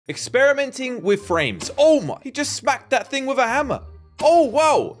Experimenting with frames. Oh my, he just smacked that thing with a hammer. Oh,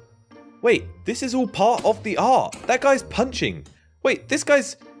 whoa. Wait, this is all part of the art. That guy's punching. Wait, this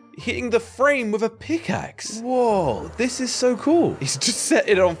guy's hitting the frame with a pickaxe. Whoa, this is so cool. He's just set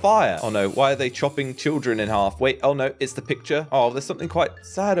it on fire. Oh no, why are they chopping children in half? Wait, oh no, it's the picture. Oh, there's something quite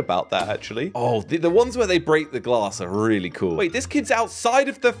sad about that, actually. Oh, the ones where they break the glass are really cool. Wait, this kid's outside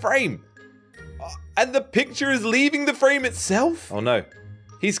of the frame. And the picture is leaving the frame itself? Oh no.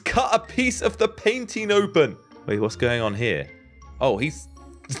 He's cut a piece of the painting open. Wait, what's going on here? Oh, he's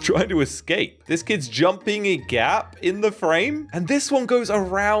trying to escape. This kid's jumping a gap in the frame. And this one goes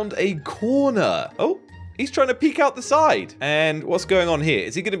around a corner. Oh, he's trying to peek out the side. And what's going on here?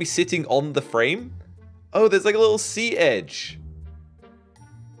 Is he going to be sitting on the frame? Oh, there's like a little seat edge.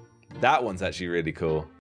 That one's actually really cool.